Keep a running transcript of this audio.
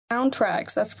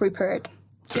soundtracks I've prepared.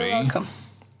 3. You're welcome.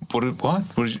 What?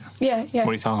 What did you? Yeah. What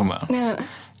are you talking about? No.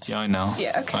 Yeah, I know.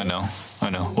 Yeah, okay. I know.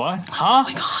 What? Huh? Oh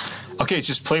my god. Okay,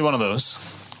 just play one of those.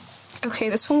 Okay,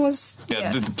 this one was...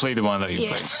 Yeah. Play the one that you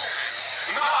played. 9, 8,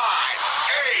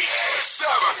 7,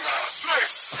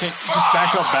 6. Okay, just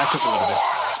back up a little bit.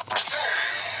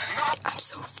 I'm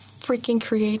so freaking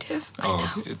creative.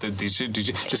 Oh, did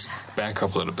you just back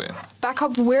up a little bit? Back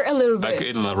up where a little bit?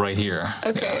 Back right here.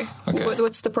 Okay. Yeah. Okay.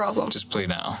 What's the problem? Just play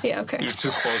now. Yeah, okay. You're too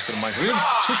close to the microphone. You're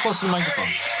too close to the microphone.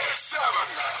 7,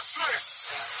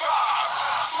 6, 5,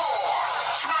 4,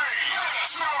 3,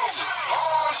 2.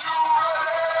 Are you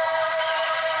ready?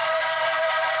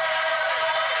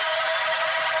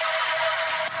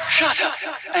 Shut up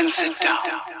and sit down.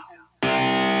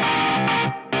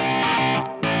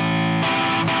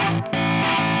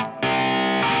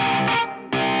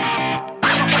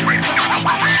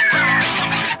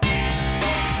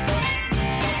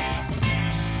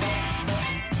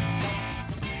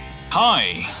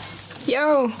 Hi.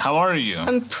 Yo. How are you?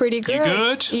 I'm pretty good. You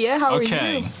good? Yeah, how are you?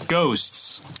 Okay.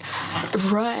 Ghosts.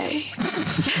 Right.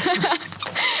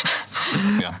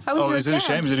 Yeah. How was your is it a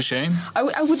shame? exams? Is it a shame?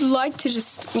 I would like to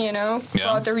just,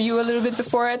 bother you a little bit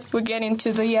before we get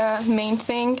into the main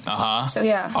thing. Uh-huh. So,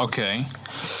 yeah. Okay.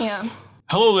 Yeah.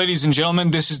 Hello, ladies and gentlemen.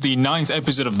 This is the 9th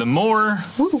episode of The More.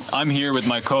 Woo. I'm here with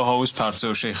my co-host,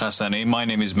 Parzo Sheikh Hassani. My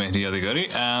name is Mehdi Adigari,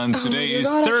 and today is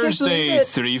God, I can't Thursday,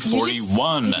 believe it.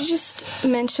 3:41. Did you just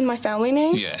mention my family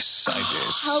name? Yes, I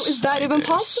did. How is that even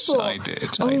possible? I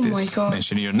did. Oh I did my God.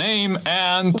 mention your name,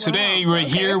 and today we're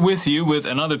here with you with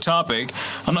another topic.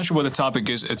 I'm not sure what the topic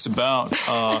is. It's about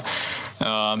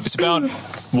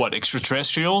what,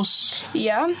 extraterrestrials?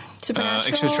 Yeah. Supernatural.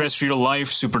 Extraterrestrial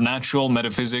life, supernatural,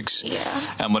 metaphysics,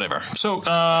 and whatever. So,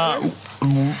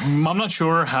 I'm not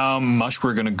sure how much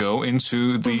we're going to go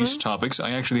into these topics.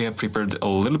 I actually have prepared a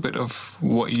little bit of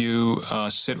what you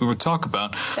said we would talk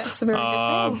about. That's a very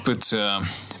good thing.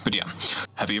 But yeah.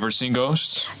 Have you ever seen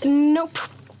ghosts? Nope.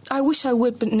 I wish I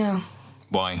would, but no.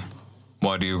 Why?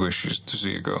 Why do you wish to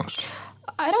see a ghost?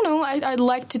 I don't know. I'd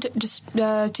like to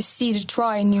to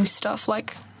try new stuff,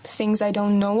 like things I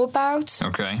don't know about.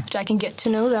 Okay. Which I can get to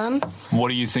know them. What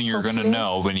do you think you're going to Hopefully.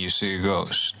 know when you see a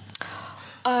ghost?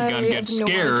 I gonna get have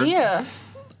scared? no idea.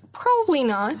 Probably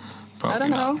not. I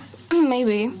don't know.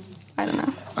 Maybe. I don't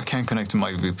know. I can't connect to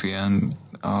my VPN.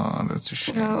 Oh, that's a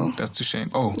shame. Oh. That's a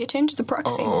shame. Oh. You changed the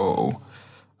proxy.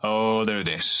 Oh, there it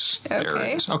is. There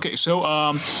Okay. it is. Okay, so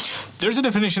there's a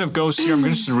definition of ghosts here. I'm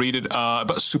going to read it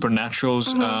about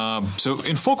supernaturals. So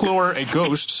in folklore, a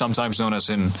ghost, sometimes known as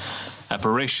an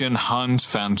apparition, hunt,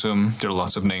 phantom, there are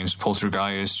lots of names,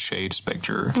 poltergeist, shade,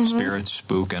 specter, spirit,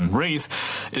 spook, and wraith,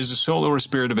 is the soul or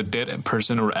spirit of a dead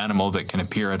person or animal that can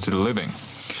appear to the living.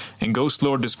 In ghost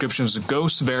lore, descriptions of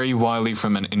ghosts vary widely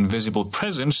from an invisible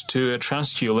presence to a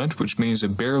translucent, which means a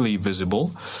barely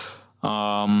visible,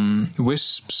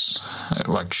 wisps,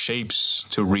 like shapes,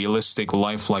 to realistic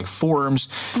lifelike forms.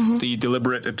 The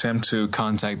deliberate attempt to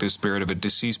contact the spirit of a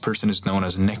deceased person is known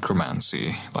as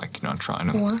necromancy, like,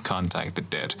 trying to contact the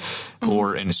dead.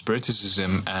 Or in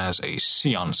spiritism as a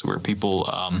seance, where people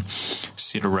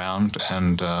sit around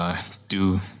and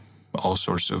do all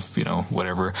sorts of,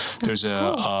 whatever. There's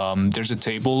a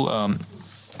table,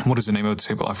 what is the name of the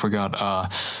table? I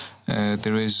forgot.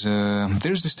 There's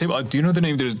this table. Do you know the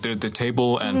name? There's the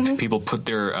table, and people put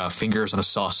their fingers on a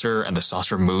saucer, and the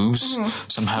saucer moves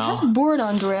somehow. It has a board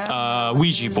under it.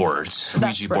 Ouija board.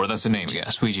 Ouija board. That's the name.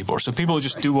 Yes, Ouija board. So people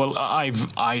just do what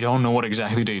I don't know what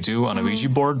exactly they do on a Ouija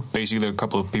board. Basically, a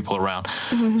couple of people around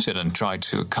sit and try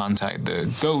to contact the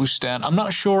ghost, and I'm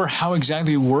not sure how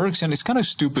exactly it works. And it's kind of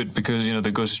stupid because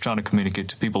the ghost is trying to communicate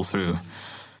to people through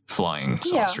flying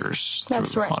saucers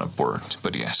that's right. on a board.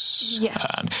 But yes. Yeah.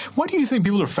 And why do you think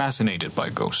people are fascinated by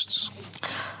ghosts?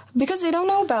 Because they don't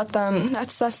know about them.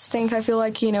 That's the thing. I feel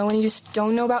like, when you just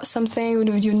don't know about something, when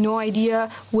you have no idea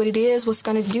what it is, what's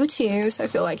going to do to you. So I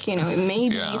feel like,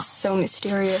 maybe it's so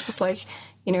mysterious. It's like,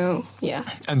 yeah.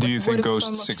 And do you What think if I'm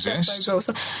ghosts obsessed by exist?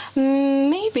 ghosts?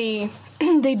 Maybe.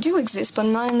 They do exist, but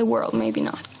not in the world. Maybe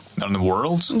not. Not in the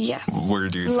world? Yeah. Where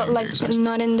do you think they Like, exist?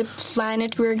 not in the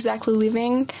planet we're exactly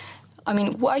living. I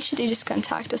mean, why should they just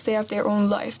contact us? They have their own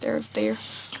life. They have their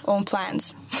own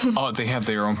plans. Oh, they have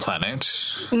their own planet?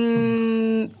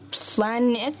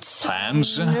 Planet?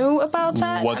 Plans? I don't know about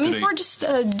that. What I mean, do they...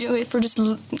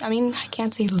 I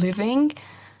can't say living.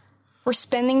 For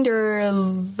spending their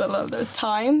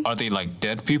time. Are they like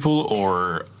dead people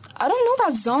or... I don't know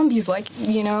about zombies,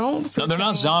 No, they're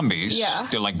not zombies. Yeah.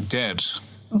 They're like dead.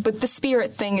 But the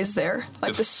spirit thing is there.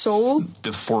 Like the soul.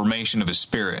 The formation of a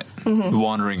spirit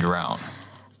wandering around.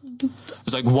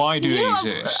 It's like, why do they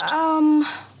exist?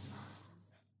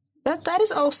 That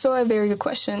is also a very good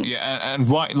question. Yeah, and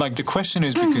why? Like, the question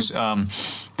is because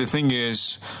the thing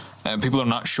is, people are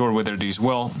not sure whether these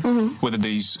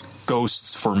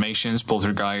ghosts, formations,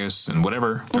 poltergeists, and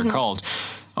whatever they're called,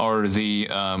 are the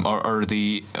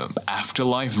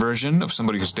afterlife version of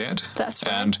somebody who's dead. That's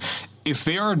right. And if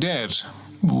they are dead,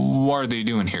 what are they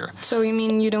doing here? So you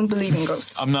mean you don't believe in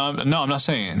ghosts? I'm not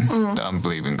saying that I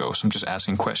believe in ghosts. I'm just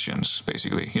asking questions,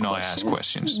 basically. You know, I ask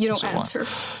questions. You don't so answer.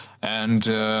 And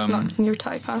It's not your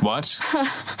type, huh? what?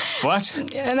 What?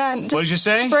 And then just What did you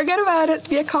say? Forget about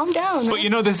it. Yeah, calm down. But you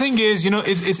know, the thing is, you know,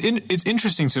 it's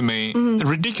interesting to me,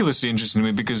 ridiculously interesting to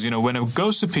me, because you know, when a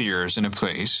ghost appears in a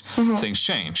place, things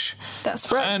change.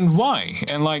 That's right. And why?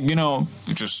 And like, you know,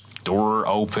 just door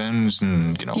opens,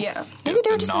 and you know, Yeah, maybe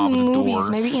they're just in movies.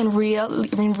 Maybe in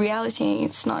reality,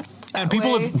 it's not. And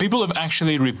people have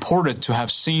actually reported to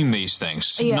have seen these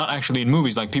things. Yeah. Not actually in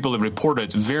movies. Like, people have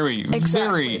reported very They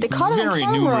caught it on very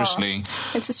camera. numerously.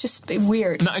 It's just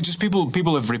weird. No, just people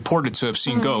have reported to have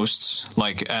seen ghosts,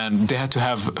 like, and they had to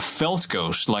have felt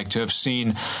ghosts, like to have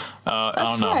seen, I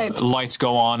don't know, right. lights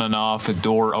go on and off, a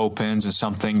door opens, and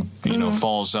something, you know,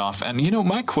 falls off. And you know,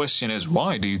 my question is,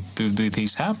 why do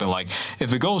these happen? Like,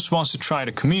 if a ghost wants to try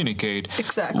to communicate,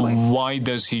 Exactly. why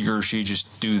does he or she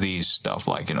just do these stuff?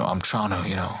 Like, you know, I'm trying to,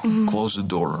 you know, close the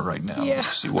door right now. Yeah.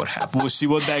 See what happens. We'll see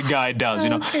what that guy does. You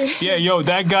know, Okay. yeah, yo,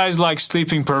 that guy's like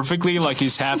sleeping perfectly, like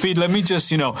he's happy. Let me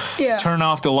just, you know, Yeah. turn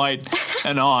off the light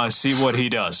and on, see what he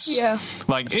does. Yeah.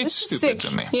 Like, it's just stupid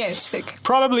sick. to me. Yeah, it's sick.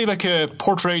 Probably like a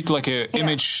portrait, like a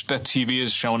image that TV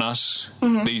has shown us,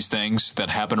 these things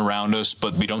that happen around us,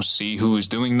 but we don't see who is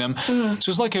doing them. So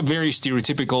it's like a very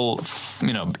stereotypical,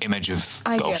 you know, image of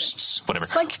I get it. ghosts, whatever.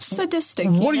 It's like sadistic.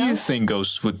 What do know? you think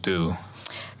ghosts would do?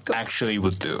 Ghosts- Actually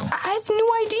would do? I have no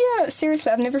idea.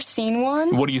 Seriously, I've never seen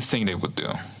one. What do you think they would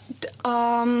do?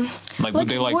 Like, would Like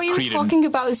they like what you're create talking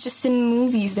about is just in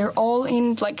movies. They're all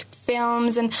in like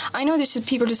films, and I know there's just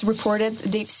people just reported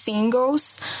they've seen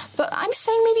ghosts, but I'm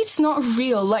saying maybe it's not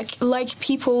real. Like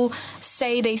people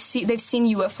say they've seen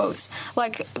UFOs.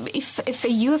 Like if a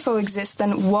UFO exists,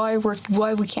 then why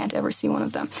we can't ever see one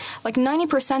of them? Like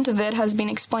 90% of it has been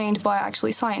explained by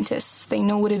actually scientists. They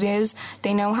know what it is.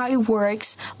 They know how it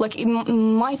works. Like it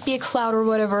might be a cloud or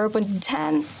whatever, but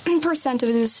 10% of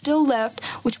it is still left,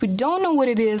 which we don't know what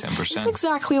it is. 10%. It's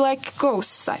exactly like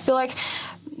ghosts. I feel like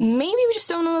maybe we just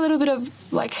don't know a little bit of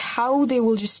like how they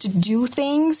will just do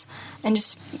things and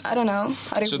just I don't know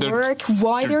how So they they're- work,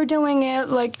 why they're doing it.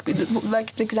 Like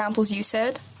the examples you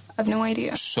said, I have no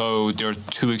idea. So there are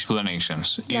two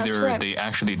explanations. That's Either right. they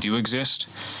actually do exist,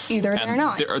 Either they're and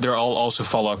not. there are all also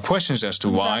follow-up questions as to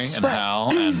why That's and right. how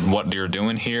and what they're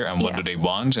doing here and what Yeah. do they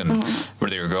want and where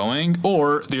they're going,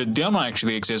 or they don't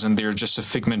actually exist and they're just a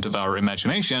figment of our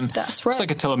imagination. That's It's right.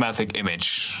 like a telepathic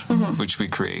image which we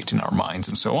create in our minds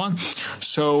and so on.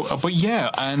 So, but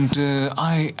yeah, and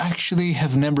I actually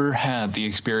have never had the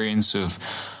experience of,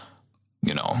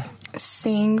 you know,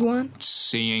 Seeing one.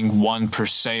 seeing one per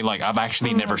se. Like, I've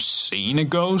actually never seen a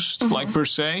ghost, like, per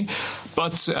se.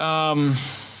 But,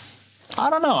 I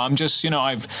don't know. I'm just, you know,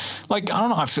 I've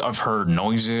heard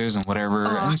noises and whatever,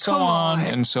 and so come on, on.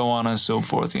 and so on and so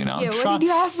forth, you know. Yeah, what did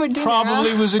you have for dinner?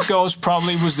 Probably was a ghost.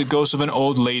 Probably was the ghost of an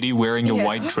old lady wearing a Yeah.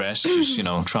 white dress, just, you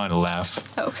know, trying to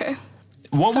laugh. Okay.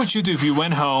 What would you do if you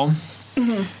went home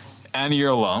and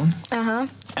you're alone? Uh-huh.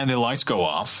 And the lights go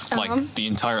off, like the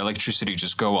entire electricity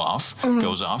just goes off,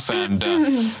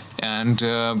 and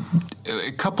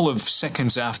a couple of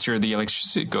seconds after the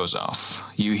electricity goes off,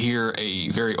 you hear a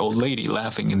very old lady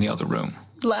laughing in the other room.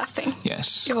 Laughing.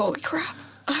 Yes. Holy crap.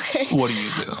 Okay. What do you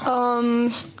do?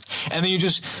 And then you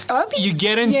just I'll be- you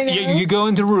get in, you know. you go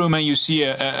into the room and you see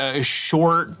a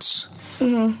short.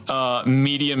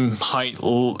 Medium height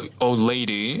old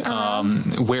lady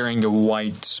wearing a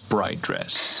white bright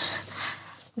dress.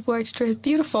 White dress,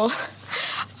 beautiful.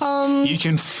 You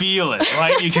can feel it,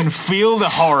 right? You can feel the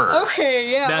horror.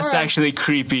 Okay, yeah. That's alright. actually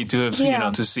creepy to have, you Yeah.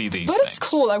 know, to see these But things. it's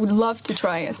cool. I would love to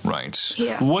try it. Right.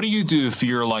 Yeah. What do you do if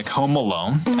you're like home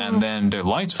alone and then the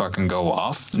lights fucking go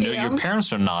off? No, Yeah. your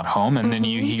parents are not home, and then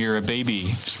you hear a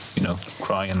baby, you know,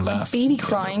 cry and laugh. Baby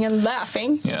crying and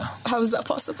laughing. Yeah. How is that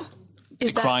possible?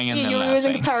 Is that Crying and then you're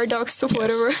using a laughing. paradox or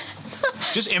whatever?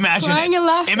 Just imagine Crying it. and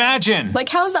laughing. Imagine. Like,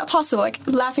 how is that possible? Like,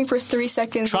 laughing for 3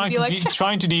 seconds trying and to be like,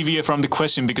 trying to deviate from the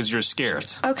question because you're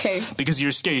scared. okay. Because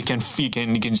you're scared, you can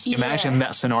just imagine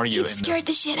that scenario. It scared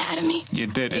the shit out of me. You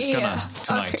did. It's Yeah. gonna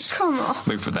tonight. Okay, come on.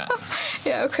 Wait for that.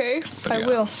 Yeah, okay. But I yeah.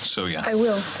 will. So yeah. I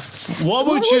will. What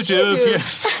would you do if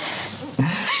you?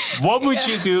 What would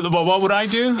you do? What would I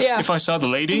do if I saw the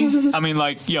lady? I mean,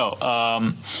 like,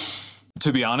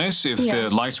 to be honest, if the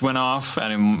lights went off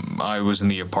and I was in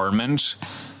the apartment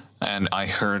and I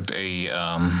heard a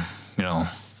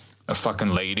fucking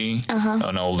lady,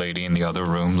 an old lady in the other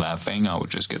room laughing, I would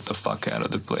just get the fuck out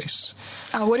of the place.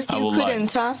 What if you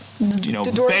couldn't, huh?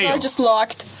 The doors are just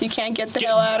locked. You can't get the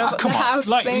hell out of the house.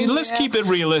 Let's keep it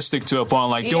realistic to a point.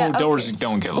 Like, doors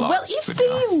don't get locked. Well, if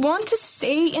they want to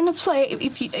stay in a place,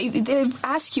 if they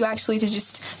ask you actually to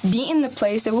just be in the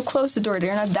place, they will close the door.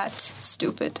 They're not that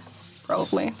stupid.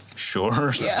 Probably.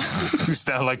 Sure. Yeah. Is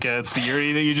that like a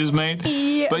theory that you just made?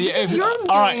 Yeah. But yeah,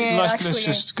 all right. Let's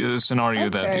just scenario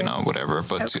that whatever.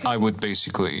 But I would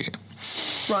basically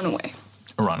run away.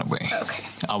 Okay.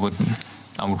 I would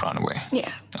run away. Yeah.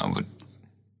 I would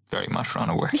very much run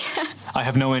away. I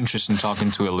have no interest in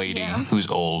talking to a lady who's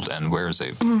old and wears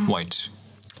a white.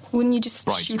 Wouldn't you just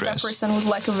shoot dress. that person with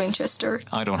like a Winchester?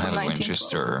 I don't have a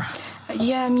Winchester.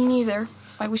 Yeah, me neither.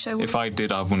 I wish I would. If I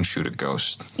did, I wouldn't shoot a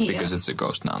ghost because it's a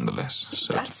ghost nonetheless.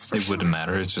 So it wouldn't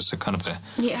matter. It's just a kind of a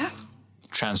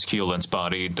transculence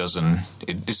body.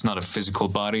 It's not a physical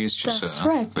body. It's just that's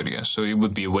right. But yeah, so it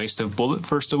would be a waste of bullet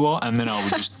first of all, and then I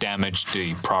would just damage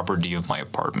the property of my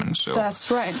apartment. So that's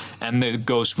right. And the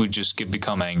ghost would just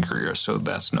become angrier. So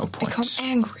that's no point. Become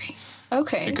angry.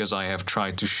 Okay. Because I have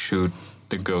tried to shoot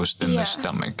the ghost in the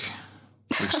stomach.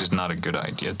 Which is not a good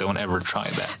idea. Don't ever try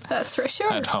that. That's for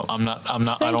sure. At home.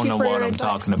 I don't know what I'm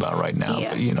talking about right now,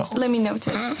 but Let me know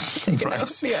to take it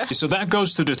out. Yeah. So that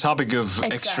goes to the topic of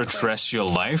extraterrestrial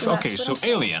life. That's okay, so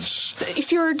aliens.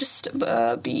 If you're just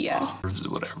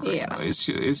whatever. Yeah. It's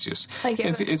just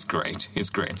it's great. It's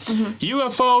great. Mm-hmm.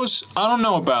 UFOs, I don't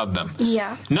know about them.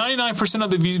 Yeah. 99%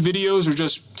 of the videos are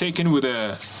just taken with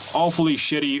a awfully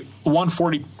shitty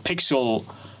 140 pixel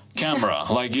camera.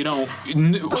 Like,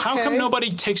 how come nobody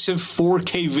takes a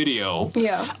 4K video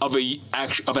of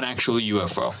an actual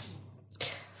UFO?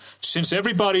 Since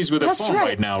everybody's with a phone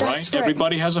right now, right?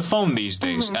 Everybody has a phone these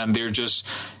days, and they're just,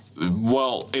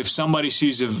 if somebody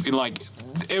sees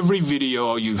every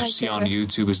video you see on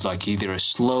YouTube is like either a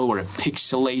slow or a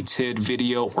pixelated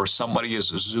video, or somebody has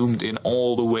zoomed in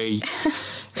all the way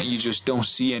and you just don't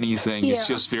see anything. It's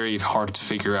just very hard to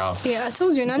figure out. Yeah, I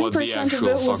told you 90% of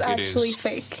it was actually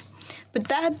fake. But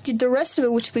the rest of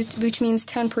it, which means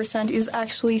 10%, is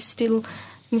actually still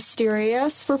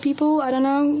mysterious for people. I don't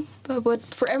know, but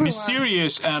for everyone.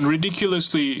 Mysterious and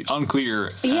ridiculously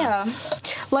unclear. Yeah.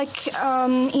 Like,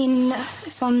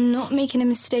 if I'm not making a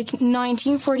mistake,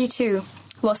 1942,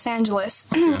 Los Angeles,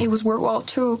 it was World War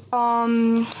II.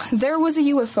 There was a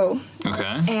UFO.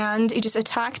 Okay. And it just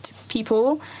attacked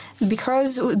people.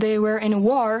 Because they were in a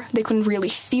war, they couldn't really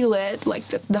feel it, like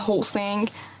the whole thing.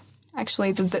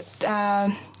 Actually,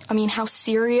 how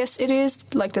serious it is,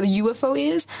 like the UFO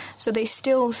is. So they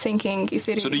still thinking if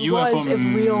it was a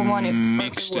real one, if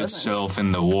mixed it wasn't. itself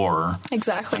in the war.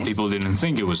 Exactly. And people didn't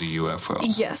think it was a UFO.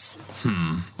 Yes.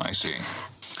 I see.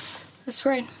 That's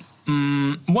right.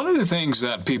 One of the things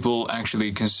that people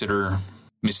actually consider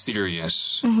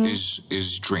mysterious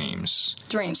is dreams.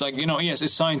 Dreams. It's like, yes,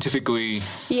 it's scientifically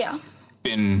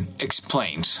been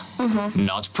explained,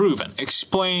 not proven.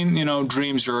 Explain,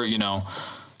 dreams are,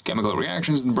 chemical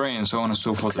reactions in the brain and so on and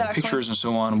so forth, and pictures and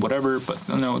so on, whatever. But,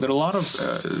 there are a lot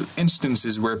of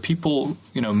instances where people,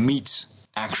 meet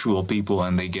actual people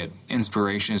and they get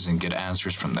inspirations and get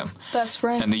answers from them. That's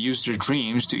right. And they use their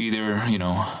dreams to either,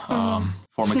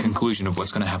 form a conclusion of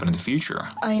what's going to happen in the future.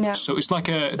 I know. So it's like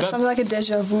something like a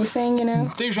deja vu thing,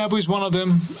 Deja vu is one of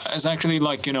them. It's actually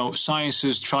like, science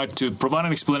has tried to provide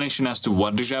an explanation as to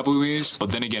what deja vu is,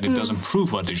 but then again, it doesn't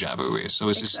prove what deja vu is. So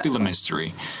it's still a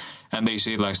mystery. And they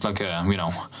say it's like a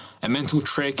mental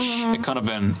trick, a kind of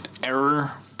an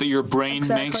error that your brain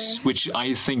makes, which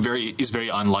I think is very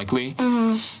unlikely.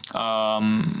 And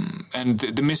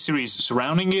the mysteries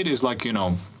surrounding it is like,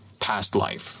 past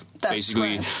life. That's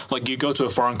basically, like you go to a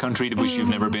foreign country which you've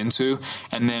never been to,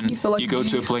 and then you go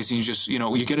to a place and you just,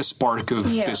 you get a spark of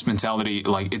this mentality,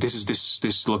 like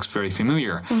this looks very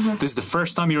familiar. This is the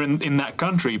first time you're in that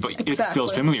country, but it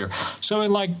feels familiar. So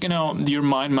your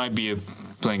mind might be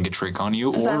playing a trick on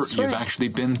you, or you've actually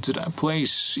been to that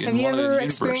place in one of the universes. Have you ever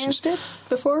experienced it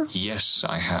before? Yes,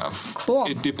 I have. Cool.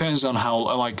 It depends on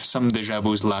how, some deja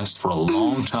vus last for a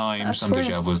long time, some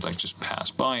deja vus just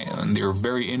pass by, and they're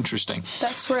very interesting.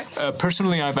 That's right.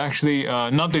 Personally, I've actually,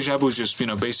 not deja vus, just,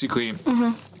 basically,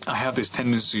 I have this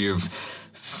tendency of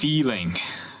feeling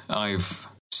I've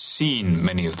seen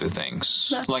many of the things.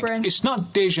 That's right. It's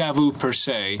not deja vu per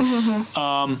se.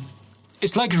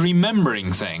 It's like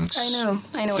remembering things.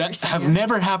 I know that have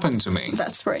never happened to me.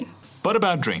 That's right. But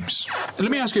about dreams. Let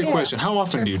me ask you a Yeah, question. How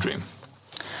often sure. do you dream?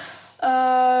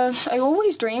 I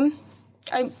always dream.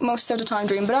 I most of the time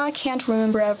dream, but I can't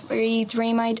remember every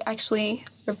dream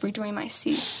every dream I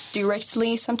see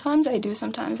directly. Sometimes I do,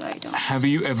 sometimes I don't. Have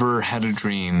you ever had a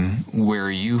dream where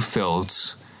you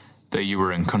felt that you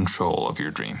were in control of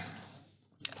your dream?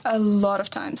 A lot of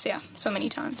times, yeah. So many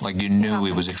times. Like you knew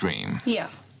it was a dream. Yeah.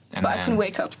 And But I couldn't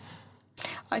wake up.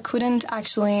 I couldn't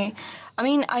actually... I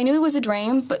mean, I knew it was a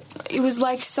dream, but it was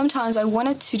like sometimes I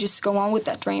wanted to just go on with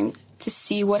that dream to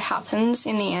see what happens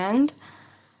in the end.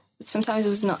 But sometimes it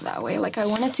was not that way. Like, I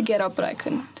wanted to get up, but I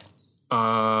couldn't.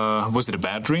 Was it a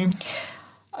bad dream?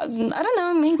 I don't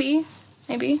know, maybe.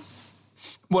 Maybe.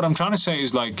 What I'm trying to say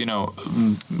is like,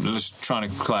 let's try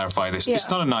to clarify this. Yeah. It's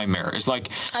not a nightmare. It's like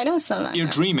I know it's not that. you're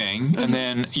dreaming and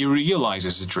then you realize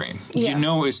it's a dream. Yeah. You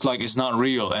know it's like it's not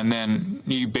real, and then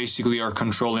you basically are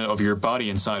controlling of your body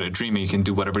inside a dream, and you can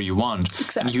do whatever you want.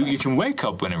 Exactly. And you can wake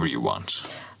up whenever you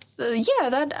want. Yeah,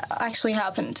 that actually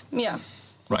happened. Yeah.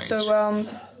 Right. So,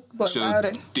 what about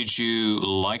it? Did you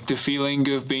like the feeling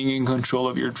of being in control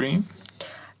of your dream?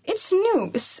 It's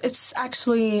new. It's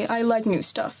actually, I like new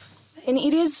stuff. And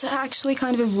it is actually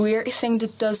kind of a weird thing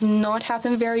that does not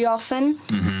happen very often.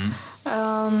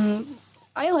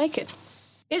 I like it.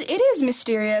 It is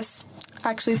mysterious.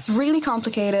 Actually, it's really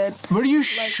complicated. Were you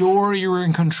sure you were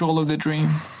in control of the dream?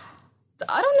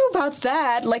 I don't know about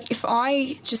that. Like, if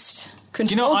I just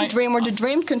controlled the dream or the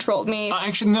dream controlled me.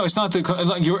 Actually, no, it's not the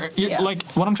like you're Yeah. like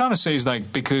what I'm trying to say is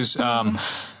like because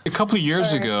a couple of years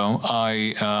Sorry. ago,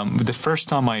 the first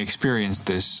time I experienced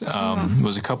this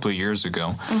was a couple of years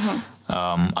ago.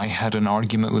 I had an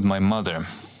argument with my mother,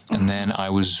 and then I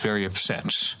was very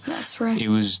upset. That's right. It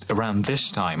was around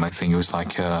this time, I think it was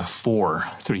like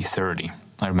 3:30.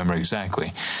 I remember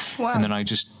exactly. Wow. And then I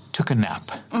just took a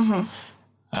nap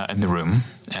in the room,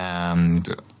 and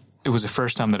it was the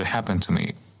first time that it happened to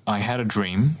me. I had a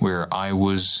dream where I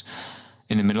was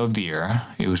in the middle of the air.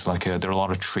 It was like there were a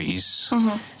lot of trees,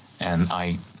 and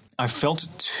I felt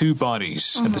two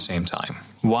bodies at the same time.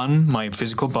 One, my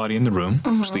physical body in the room,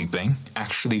 sleeping,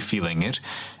 actually feeling it.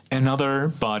 Another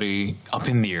body up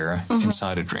in the air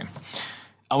inside a dream.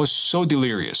 I was so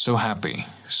delirious, so happy,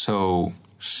 so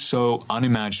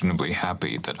unimaginably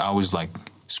happy that I was like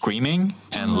screaming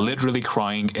and literally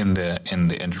crying in the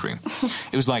dream.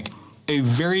 It was like a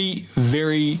very,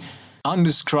 very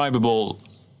undescribable,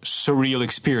 surreal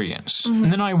experience.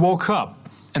 And then I woke up,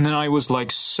 and then I was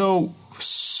like so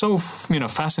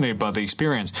fascinated by the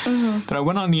experience that I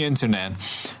went on the internet,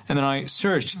 and then I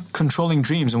searched controlling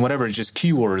dreams and whatever, just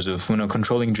keywords of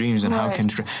controlling dreams and how Right. can,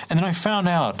 and then I found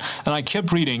out, and I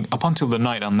kept reading up until the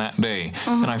night on that day,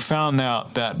 and I found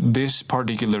out that this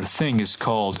particular thing is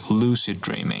called lucid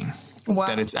dreaming. Wow.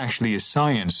 That it's actually a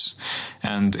science,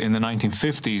 and in the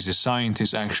 1950s, a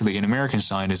scientist actually, an American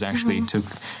scientist actually took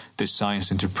this science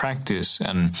into practice.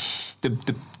 And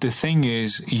the thing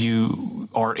is, you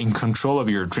are in control of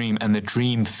your dream, and the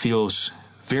dream feels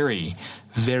very,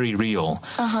 very real.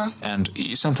 And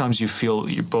sometimes you feel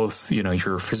both,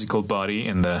 your physical body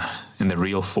in the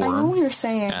real form. I know what you're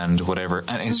saying. And whatever.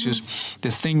 And it's just,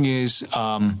 the thing is,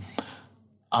 I'm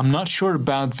not sure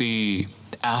about the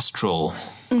astral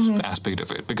aspect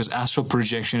of it, because astral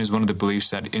projection is one of the beliefs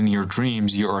that in your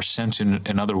dreams you are sent in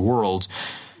another world,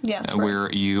 Yeah, that's right.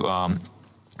 where you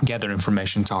gather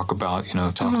information, talk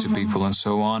to people and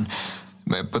so on.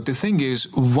 But the thing is,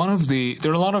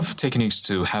 there are a lot of techniques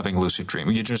to having lucid dream.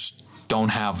 You just don't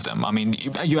have them. I mean,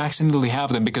 you accidentally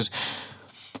have them because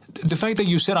the fact that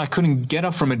you said I couldn't get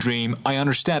up from a dream, I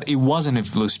understand it wasn't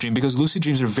a lucid dream, because lucid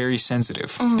dreams are very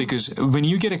sensitive. Because when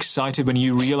you get excited, when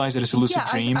you realize that it's a lucid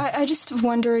dream, I just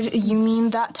wondered, you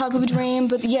mean that type of dream?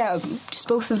 But yeah, just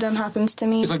both of them happened to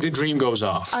me. it's like the dream goes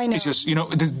off. I know. It's just,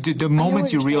 the moment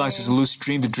what you you're realize saying. it's a lucid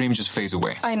dream, the dream just fades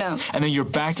away. I know. And then you're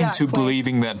back into Exactly.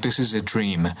 believing that this is a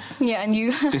dream. Yeah, and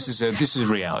you... This is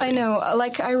reality. I know.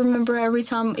 Like, I remember every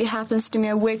time it happens to me,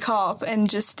 I wake up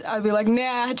and I'll be like,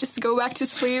 nah, just go back to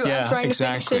sleep. Yeah, I'm trying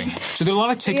exactly. to finish it. So there are a lot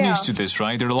of techniques Yeah. to this,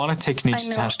 right? There are a lot of techniques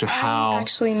I know. as to I how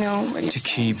actually know what you're to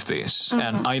saying. keep this.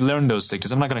 And I learned those techniques.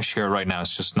 I'm not going to share right now.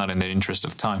 It's just not in the interest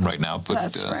of time right now. But,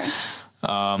 That's right.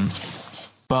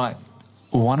 But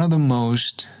one of the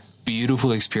most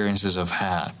beautiful experiences I've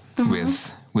had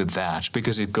with that,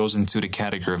 because it goes into the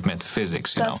category of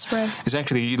metaphysics, That's right. It's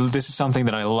actually, this is something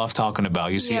that I love talking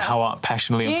about. You see Yeah. how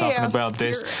passionately I'm talking about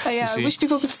this? Yeah, You I see? wish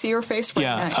people could see your face right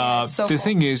now. Yeah, it's so The cool.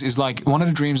 thing is like one of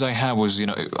the dreams I had was,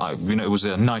 it was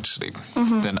a night sleep.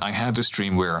 Then I had this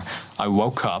dream where I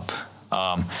woke up.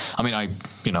 I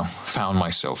found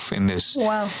myself in this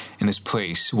Wow. in this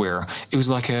place where it was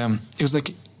like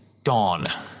dawn.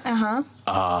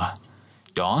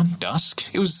 dusk.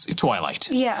 It was twilight.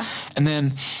 Yeah. And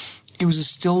then it was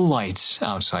still light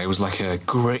outside. It was like a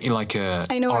gray, like a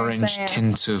I know what you're orange saying.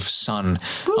 tint of sun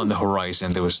on the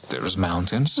horizon. There was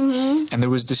mountains, and there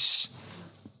was this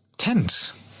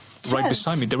tent. Right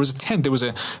beside me, there was a tent. There was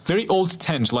a very old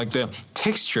tent. Like the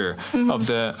texture of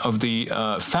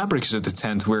the fabrics of the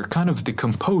tent were kind of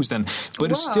decomposed, but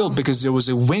it's still, because there was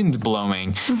a wind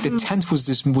blowing, the tent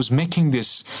was making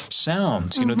this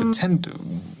sound. You know, the tent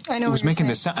I know was what you're making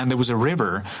this sound, and there was a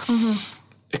river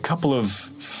a couple of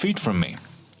feet from me,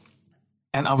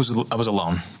 and I was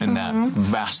alone in that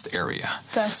vast area.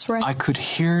 That's right. I could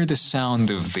hear the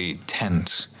sound of the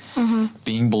tent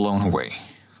being blown away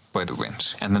by the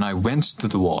wind. And then I went to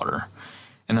the water,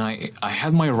 and then I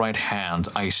had my right hand,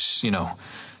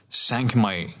 sank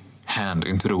my hand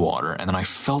into the water, and then I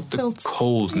felt the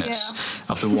coldness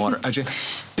of the water.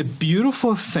 The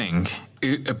beautiful thing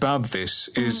about this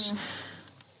is,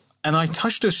 and I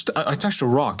touched a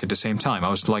rock at the same time. I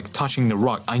was like touching the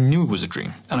rock. I knew it was a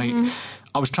dream, and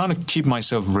I was trying to keep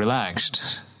myself relaxed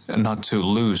and not to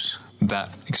lose that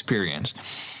experience.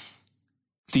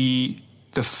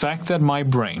 The fact that my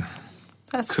brain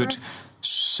could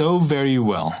so very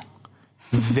well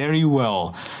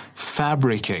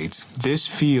fabricate this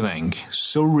feeling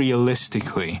so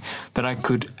realistically that I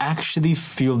could actually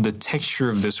feel the texture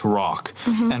of this rock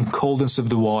and coldness of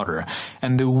the water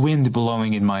and the wind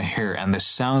blowing in my hair and the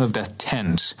sound of that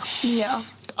tent. Yeah.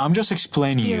 I'm just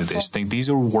explaining you this thing. These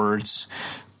are words.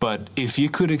 But if you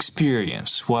could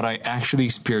experience what I actually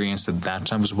experienced at that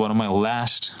time, was one of my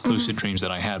last lucid dreams that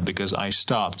I had, because I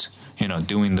stopped,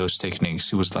 doing those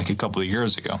techniques. It was like a couple of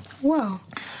years ago. Wow.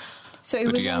 So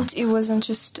it wasn't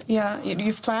just,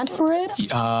 you've planned for it?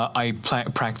 I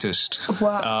practiced.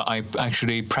 Wow. I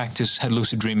actually had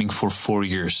lucid dreaming for 4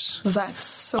 years. That's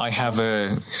so I have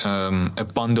a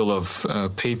bundle of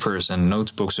papers and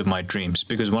notebooks of my dreams,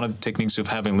 because one of the techniques of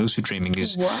having lucid dreaming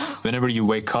is whenever you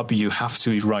wake up, you have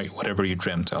to write whatever you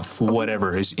dreamt of,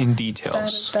 whatever is in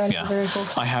details. That is very cool.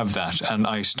 I have that, and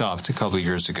I stopped a couple of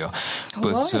years ago.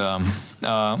 But,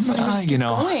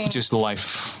 just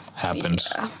life happened.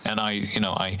 And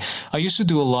I used to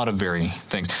do a lot of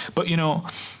things. But,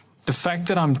 the fact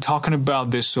that I'm talking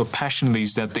about this so passionately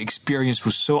is that the experience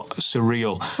was so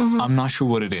surreal. I'm not sure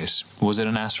what it is. Was it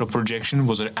an astral projection?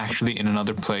 Was it actually in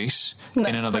another place,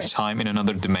 in another time, in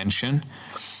another dimension?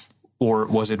 Or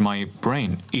was it my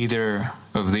brain? Either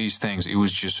of these things. It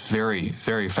was just very,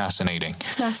 very fascinating.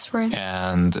 That's right.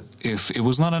 And if it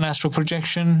was not an astral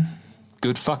projection,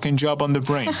 good fucking job on the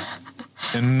brain.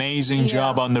 Amazing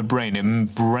job on the brain.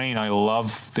 I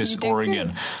love this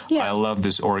organ. Yeah. I love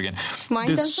this organ. Mine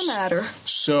doesn't matter.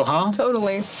 So,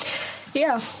 Totally.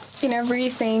 Yeah. In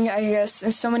everything, I guess,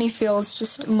 in so many fields,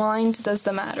 just mind does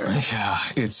the matter. Yeah,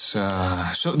 it's,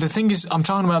 so the thing is, I'm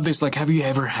talking about this, like, have you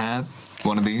ever had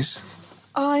one of these?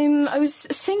 I was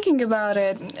thinking about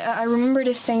it. I remember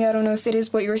this thing, I don't know if it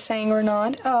is what you were saying or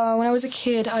not. When I was a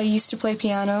kid, I used to play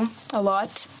piano a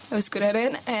lot. I was good at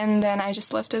it, and then I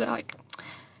just left it like,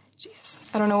 jeez,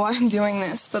 I don't know why I'm doing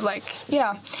this, but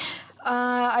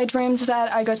I dreamed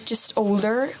that I got just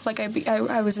older, like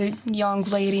I was a young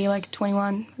lady, like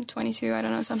 21, 22, I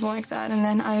don't know, something like that, and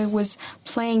then I was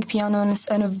playing piano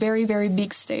on a very, very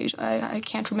big stage. I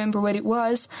can't remember what it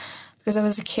was, because I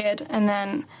was a kid, and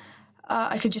then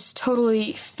I could just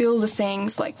totally feel the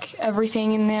things, like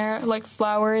everything in there, like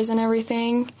flowers and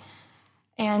everything,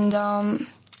 and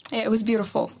it was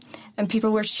beautiful. And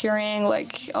people were cheering,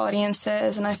 like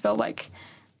audiences, and I felt like,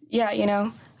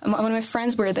 one of my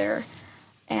friends were there,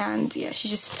 and she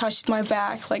just touched my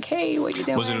back, like, hey, what you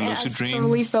doing? Was it a lucid dream? I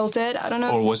totally felt it. I don't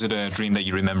know. Or was it a dream that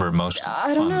you remember most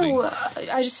I don't know.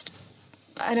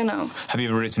 I don't know. Have you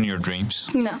ever written your dreams?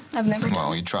 No, I've never done it.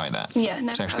 Well, you try that. Yeah,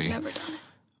 never, It's actually, I've never done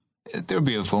it. They're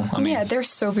beautiful. I mean, they're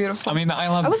so beautiful. I mean, I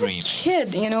love dreams. I was a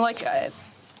kid, like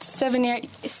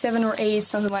 7 or 8,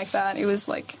 something like that. It was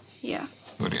like,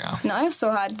 But yeah. And I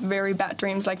also had very bad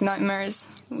dreams, like nightmares,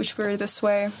 which were this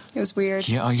way. It was weird.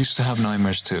 Yeah, I used to have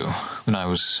nightmares too when I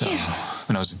was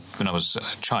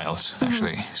a child,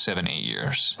 actually, 7, 8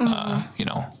 years.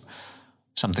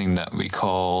 Something that we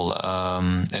call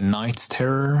a night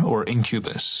terror or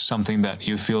incubus, something that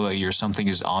you feel that something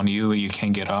is on you, you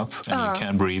can't get up and you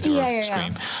can't breathe or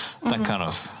scream. That kind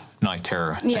of night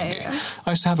terror thing. I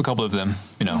used to have a couple of them,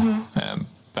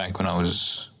 back when I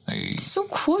was so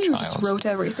cool. child. You just wrote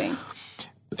everything.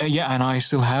 And I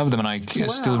still have them, and I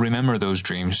still remember those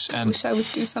dreams. And I wish I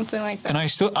would do something like that. And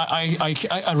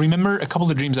I remember a couple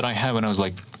of dreams that I had when I was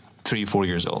like 3, 4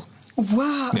 years old.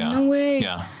 Wow! Yeah. No way.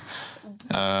 Yeah.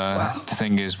 The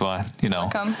thing is,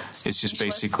 it's just Speechless.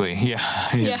 basically,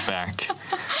 he's back.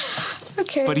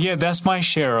 Okay. But yeah, that's my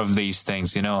share of these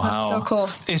things, you know, how so cool.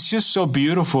 it's just so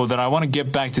beautiful that I want to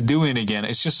get back to doing it again.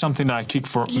 It's just something that I kick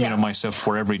for, you Yeah. know, myself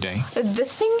for every day. The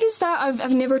thing is that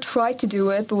I've never tried to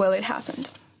do it, but well, it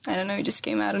happened. I don't know, it just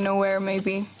came out of nowhere,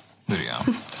 maybe. But yeah.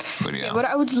 But yeah. But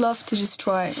I would love to just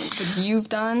try what you've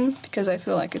done, because I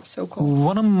feel like it's so cool.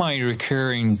 One of my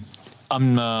recurring,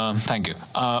 thank you.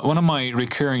 One of my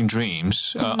recurring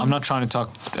dreams, I'm not trying to talk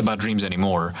about dreams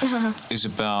anymore, is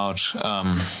about,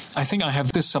 I think I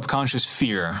have this subconscious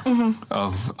fear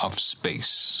of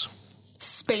space.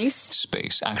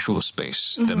 Space? Actual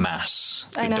space, the mass,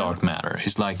 I the know. dark matter.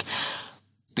 It's like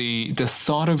the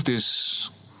thought of this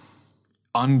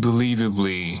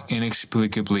unbelievably,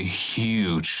 inexplicably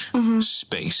huge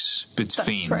space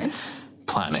between right.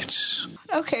 planets.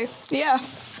 Okay, yeah.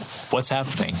 What's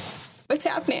happening? What's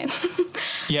happening?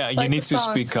 Yeah, you Like need the to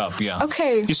song. speak up, yeah.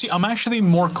 Okay. You see, I'm actually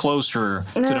more closer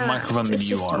to the microphone than it's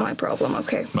you just are. my problem,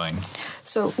 okay. Right.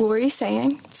 So, what were you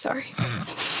saying? Sorry.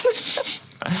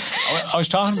 I was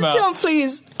talking Sit down, about.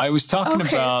 please. I was talking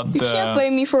Okay, about you can't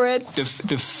blame me for it.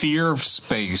 the fear of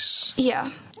space. Yeah.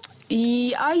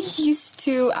 I used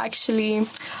to actually,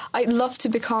 I'd love to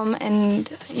become, and,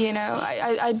 you know,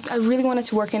 I really wanted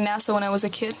to work in NASA when I was a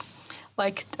kid.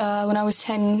 Like, when I was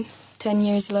 10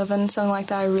 years, 11, something like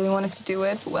that, I really wanted to do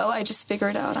it. Well, I just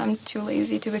figured out I'm too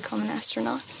lazy to become an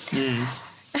astronaut.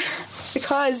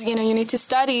 Because, you know, you need to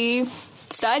study.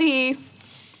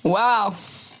 Wow.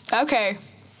 Okay.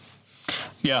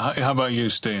 Yeah, how about you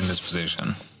stay in this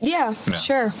position? Yeah, Yeah.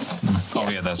 sure. Oh,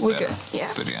 yeah, that's we're better. good.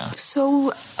 Yeah. But yeah.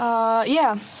 So,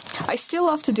 yeah, I still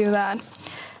love to do that.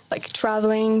 Like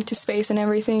traveling to space and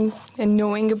everything and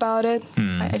knowing about it.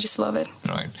 I just love it.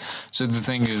 Right. So the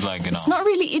thing is, like, you know. It's not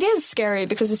really, it is scary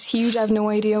because it's huge. I have no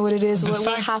idea what it is, what will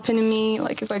fact- happen to me,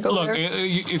 like if I go Look, there.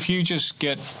 if you just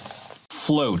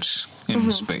float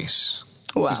in space,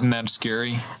 Wow. isn't that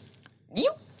scary?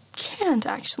 You can't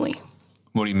actually.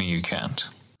 What do you mean you can't?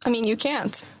 I mean, you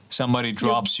can't. Somebody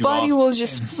drops Your body you off. will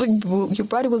just, your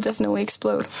body will definitely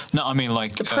explode. No, I mean,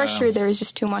 like. The pressure there is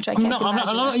just too much. I can't I'm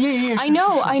imagine not, it. yeah, I sure, know,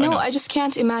 sure, I know. I just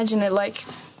can't imagine it. Like,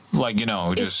 Like, you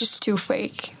know, it's just too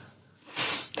fake.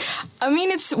 I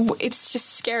mean, it's just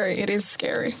scary. It is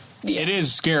scary. Yeah. It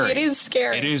is scary. It is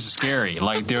scary. It is scary.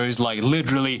 Like, there is, like,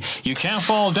 literally, you can't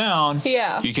fall down.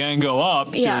 Yeah. You can't go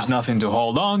up. Yeah. There's nothing to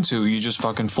hold on to. You just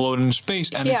fucking float in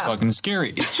space, and it's Yeah. fucking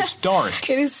scary. It's just dark.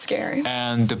 It is scary.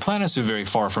 And the planets are very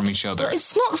far from each other.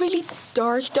 It's not really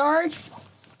dark.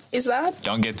 Is that?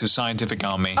 Don't get too scientific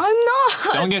on me. I'm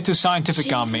not. Don't get too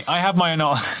scientific on me. Jesus. I have my own.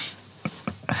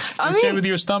 I okay mean, with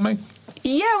your stomach?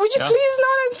 yeah, would you Yeah. please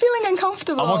not? I'm feeling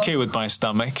uncomfortable. I'm okay with my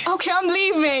stomach. Okay, I'm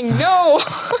leaving. No.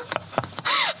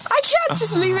 I can't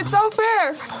just leave. It's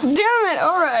unfair. Damn it.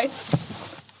 All right.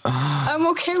 I'm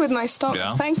okay with my stomach.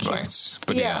 Yeah. Thank you. Right.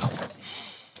 But Yeah. yeah.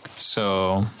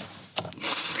 So.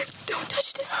 Don't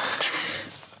touch this.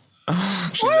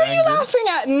 she's What are you angry. laughing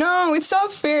at? No, it's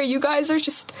unfair. You guys are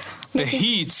just. The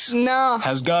heat No.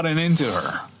 has gotten into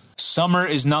her. Summer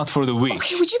is not for the weak.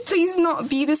 Okay, would you please not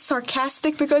be this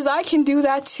sarcastic? Because I can do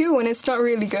that too, and it's not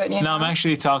really good. You No, know? I'm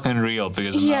actually talking real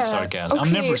because I'm not sarcastic.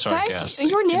 I'm never sarcastic.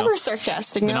 You're you know? never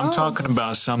sarcastic. When No, I'm talking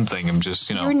about something, I'm just,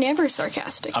 you know. You're never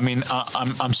sarcastic. I mean,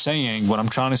 I'm saying what I'm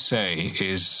trying to say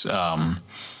is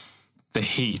the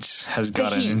heat has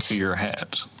gotten heat. into your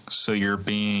head. So you're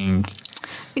being.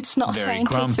 It's not very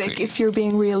scientific grumpy. if you're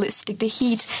being realistic. The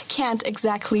heat can't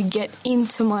exactly get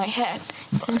into my head.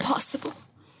 It's Right. impossible.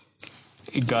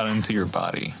 It got into your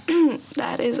body.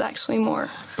 That is actually more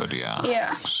But yeah.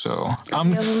 Yeah. So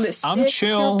I'm realistic. I'm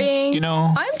chill. You're being, you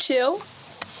know. I'm chill.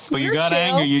 But you you're got chill.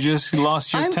 anger. You just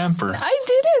lost your temper. I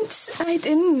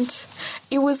didn't.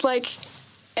 It was like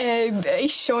a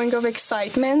showing of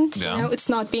excitement. Yeah. You know, it's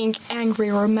not being angry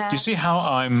or mad. Do you see how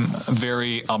I'm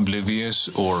very oblivious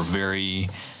or very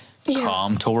Yeah.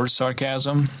 calm towards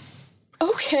sarcasm?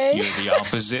 Okay. You're the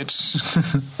opposite.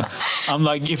 I'm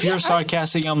like, if you're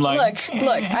sarcastic, I'm like,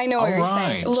 Look, I know what you're all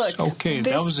saying. right, Look, okay,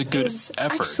 that this was a good is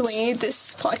effort. Actually,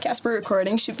 this podcast we're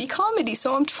recording should be comedy,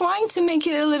 so I'm trying to make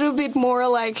it a little bit more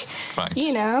like, Right.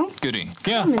 you know. goody.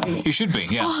 Yeah, Comedy. you should be.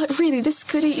 Yeah. Oh, really, this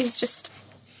goodie is just,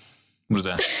 What is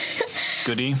that?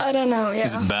 Goody? I don't know, yeah.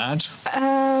 Is it bad?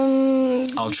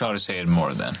 I'll try to say it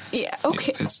more then. Yeah,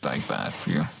 okay. If it's like bad for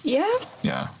you. Yeah,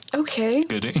 Yeah. okay.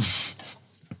 Goody.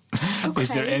 Okay.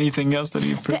 Is there anything else that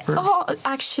you prefer?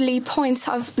 Actually, points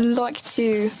I'd like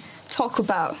to talk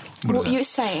about. What is that? you're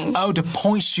saying. Oh, the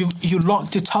points you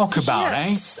like to talk about,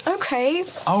 Yes, okay, eh?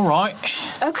 All right.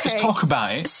 okay. Let's talk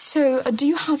about it. So, do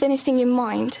you have anything in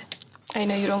mind? I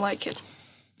know you don't like it.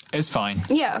 It's fine.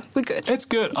 Yeah, we're good. It's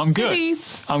good. I'm good. Goody.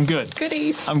 I'm good.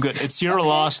 Goody. I'm good. It's your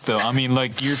loss, though. I mean,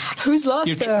 like, Who's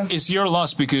lost though? it's your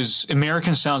loss because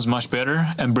American sounds much better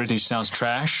and British sounds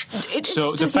trash.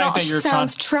 So the fact that you're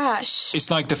sounds trash.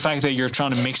 It's like the fact that you're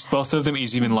trying to mix both of them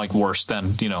is even like worse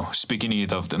than speaking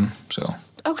either of them. So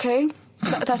Okay,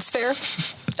 that's fair.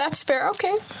 That's fair.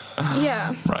 Okay.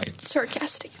 Yeah. right.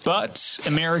 Sarcastic. But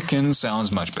American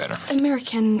sounds much better.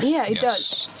 American. Yeah, it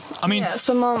does. I mean, Yes,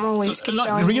 but Mom always keeps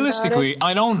telling me realistically, about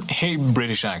I don't hate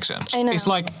British accents. I know. It's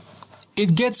like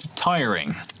it gets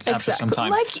tiring after some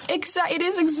time. Like it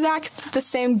is exact the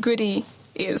same Goody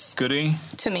is Goody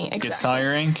to me. Exactly. gets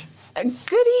tiring.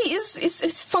 Goody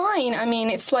is fine. I mean,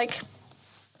 it's like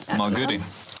Well, Goody.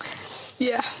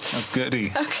 yeah. That's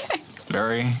Goody. Okay.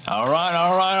 Very. All right.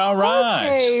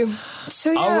 Okay.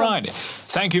 So yeah. All right.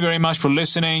 Thank you very much for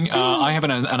listening. I have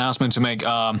an announcement to make.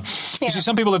 You see,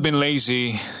 some people have been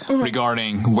lazy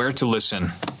regarding where to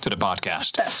listen to the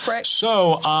podcast. That's right.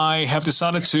 So I have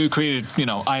decided to create,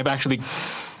 I have actually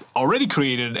already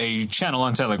created a channel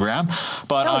on Telegram,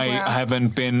 but I haven't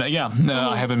been,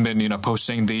 I haven't been,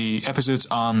 posting the episodes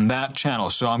on that channel.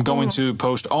 So I'm going to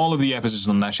post all of the episodes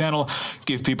on that channel,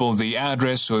 give people the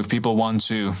address. So if people want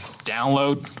to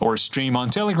download or stream on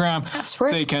Telegram, that's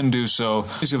right, they can do so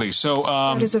easily. So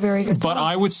that is a very good But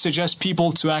I would suggest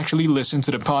people to actually listen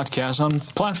to the podcast on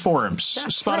platforms.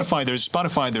 That's Spotify, right. There's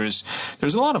Spotify,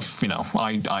 there's a lot of,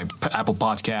 Apple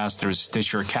Podcasts, there's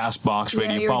Stitcher, Castbox,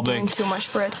 Radio you're Public. doing too much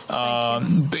for it.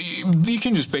 You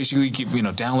can just basically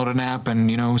download an app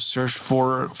and search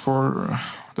for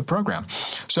the program.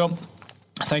 So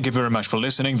thank you very much for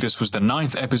listening. This was the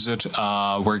 9th episode.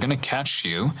 We're gonna catch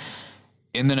you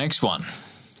in the next one.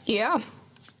 Yeah.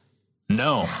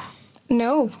 No.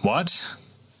 What?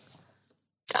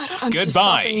 I'm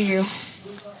Goodbye. Just you.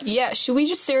 Yeah. Should we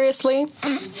just seriously?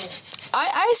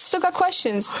 I still got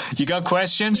questions. You got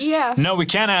questions? Yeah. No, we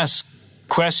can't ask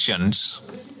questions.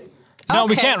 No,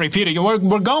 we Okay. can't repeat it.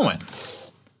 We're going.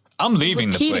 I'm leaving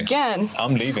the Repeat place. again.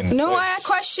 I'm leaving the No, place. I had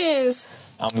questions.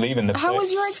 I'm leaving the place. How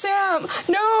was your exam?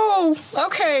 No.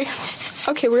 Okay.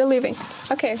 Okay, we're leaving.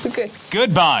 Okay, we're good.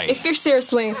 Goodbye. If you're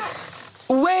seriously,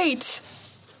 wait.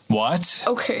 What?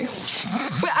 Okay.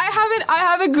 Wait, I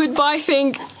have a goodbye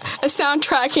thing, a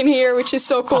soundtrack in here, which is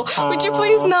so cool. Would you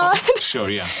please not? Sure,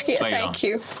 yeah. Yeah, Play it on. thank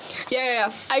you.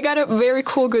 Yeah. I got a very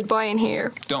cool goodbye in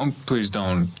here. Please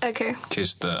don't Okay.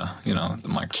 kiss the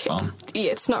microphone.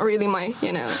 Yeah, it's not really my,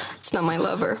 it's not my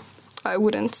lover. I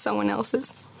wouldn't. Someone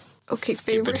else's. Okay, Keep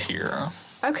favorite. it here.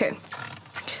 Okay.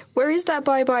 Where is that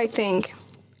bye-bye thing?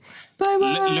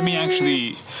 Bye-bye. Let me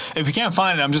actually, if you can't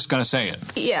find it, I'm just gonna say it.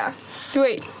 Yeah.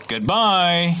 Wait.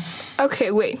 Goodbye.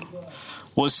 Okay, wait.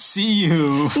 We'll see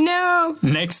you No.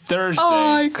 next Thursday.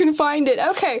 Oh, I couldn't find it.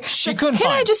 Okay. She So couldn't Can I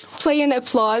find it. just play an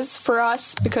applause for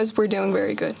us because we're doing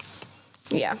very good?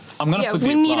 Yeah. I'm gonna put the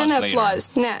we need an applause later.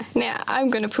 applause. Nah. I'm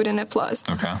gonna put an applause.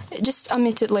 Okay. Just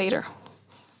omit it later.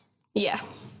 Yeah.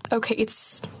 Okay,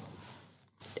 it's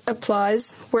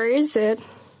applause. Where is it?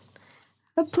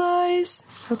 Applause.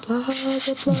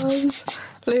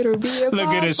 Later be applause. Look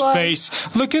at his face.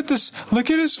 Look at this. Look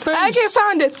at his face. Okay,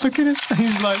 found it. Look at his face.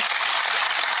 He's like,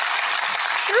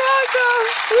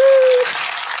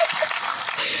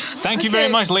 thank you very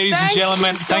Okay, much, ladies and thank you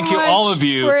gentlemen. so Thank you, much all of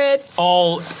you. for it.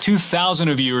 All 2,000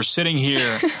 of you are sitting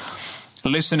here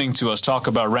listening to us talk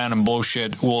about random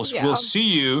bullshit. We'll see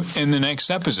you in the next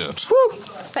episode. Woo.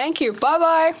 Thank you.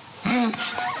 Bye-bye.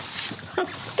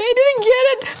 They didn't get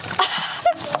it.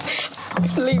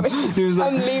 Leaving.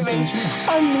 I'm leaving.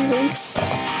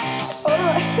 All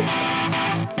right.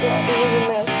 Yeah, it was a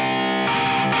mess.